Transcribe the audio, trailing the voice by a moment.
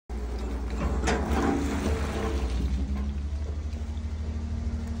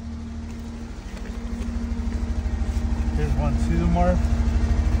pseudomorph.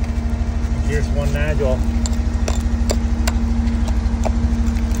 Here's one nodule.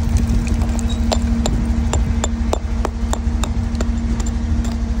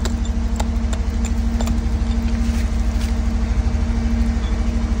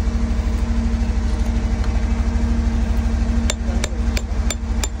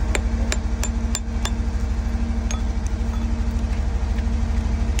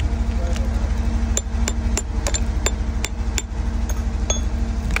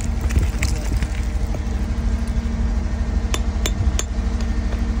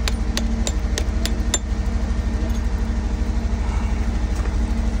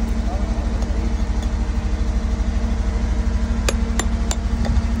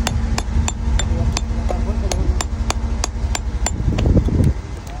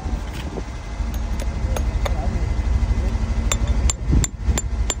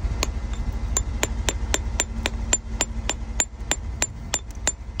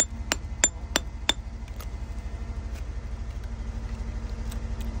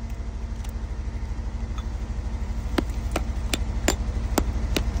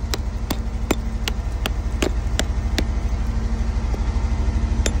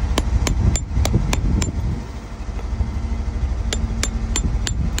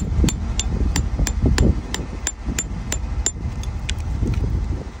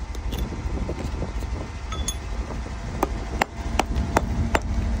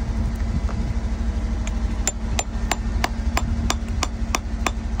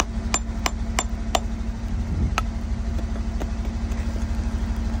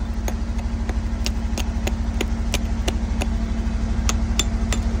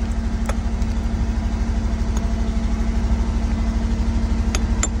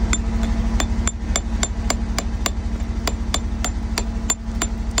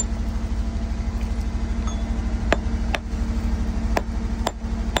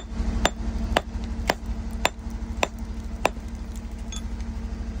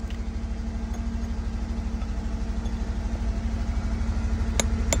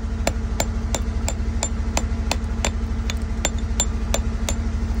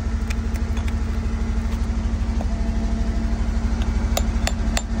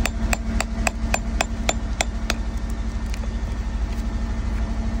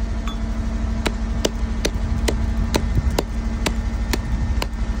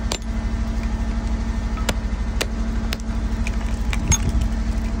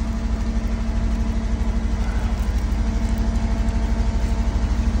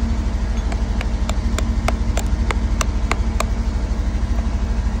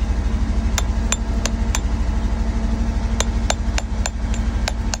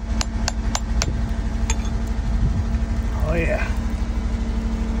 Oh yeah,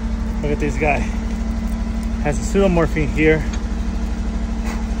 look at this guy. Has a pseudomorph in here.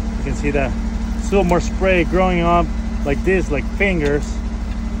 You can see the pseudomorph spray growing up like this, like fingers.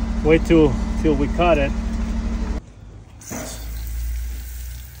 Wait till we cut it.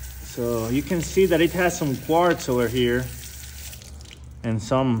 So you can see that it has some quartz over here and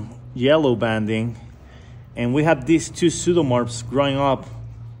some yellow banding, and we have these two pseudomorphs growing up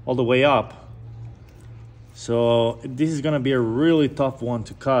all the way up. So this is gonna be a really tough one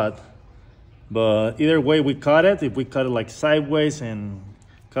to cut, but either way we cut it, if we cut it like sideways and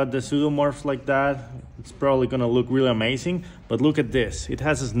cut the pseudomorphs like that, it's probably gonna look really amazing. But look at this, it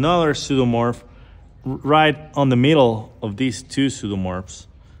has another pseudomorph right on the middle of these two pseudomorphs,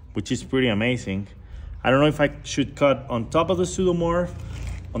 which is pretty amazing. I don't know if I should cut on top of the pseudomorph,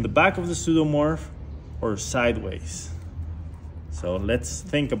 on the back of the pseudomorph, or sideways. So let's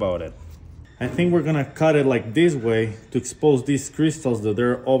think about it. I think we're gonna cut it like this way to expose these crystals that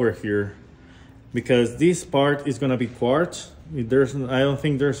are over here, because this part is gonna be quartz. I don't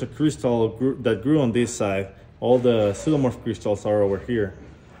think there's a crystal that grew on this side. All the pseudomorph crystals are over here.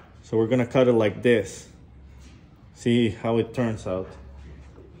 So we're gonna cut it like this. See how it turns out.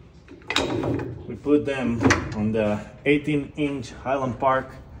 We put them on the 18-inch Highland Park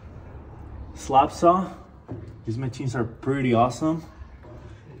slab saw. These machines are pretty awesome.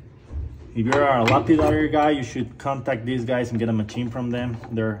 If you're a lapidary guy, you should contact these guys and get a machine from them.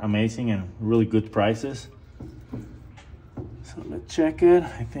 They're amazing and really good prices. So let's check it.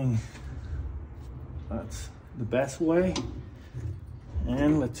 I think that's the best way.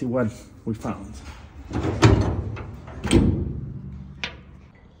 And let's see what we found.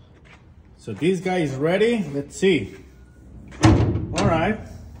 So this guy is ready. Let's see. All right.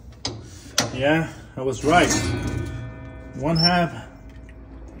 Yeah, I was right. One half,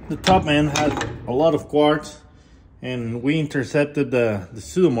 the top end had a lot of quartz, and we intercepted the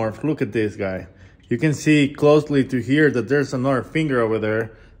pseudomorph. Look at this guy. You can see closely to here that there's another finger over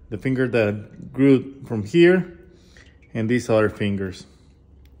there, the finger that grew from here, and these other fingers.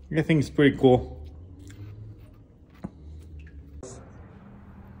 I think it's pretty cool.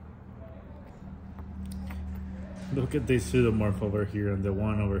 Look at this pseudomorph over here and the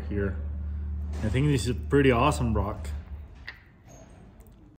one over here. I think this is a pretty awesome rock.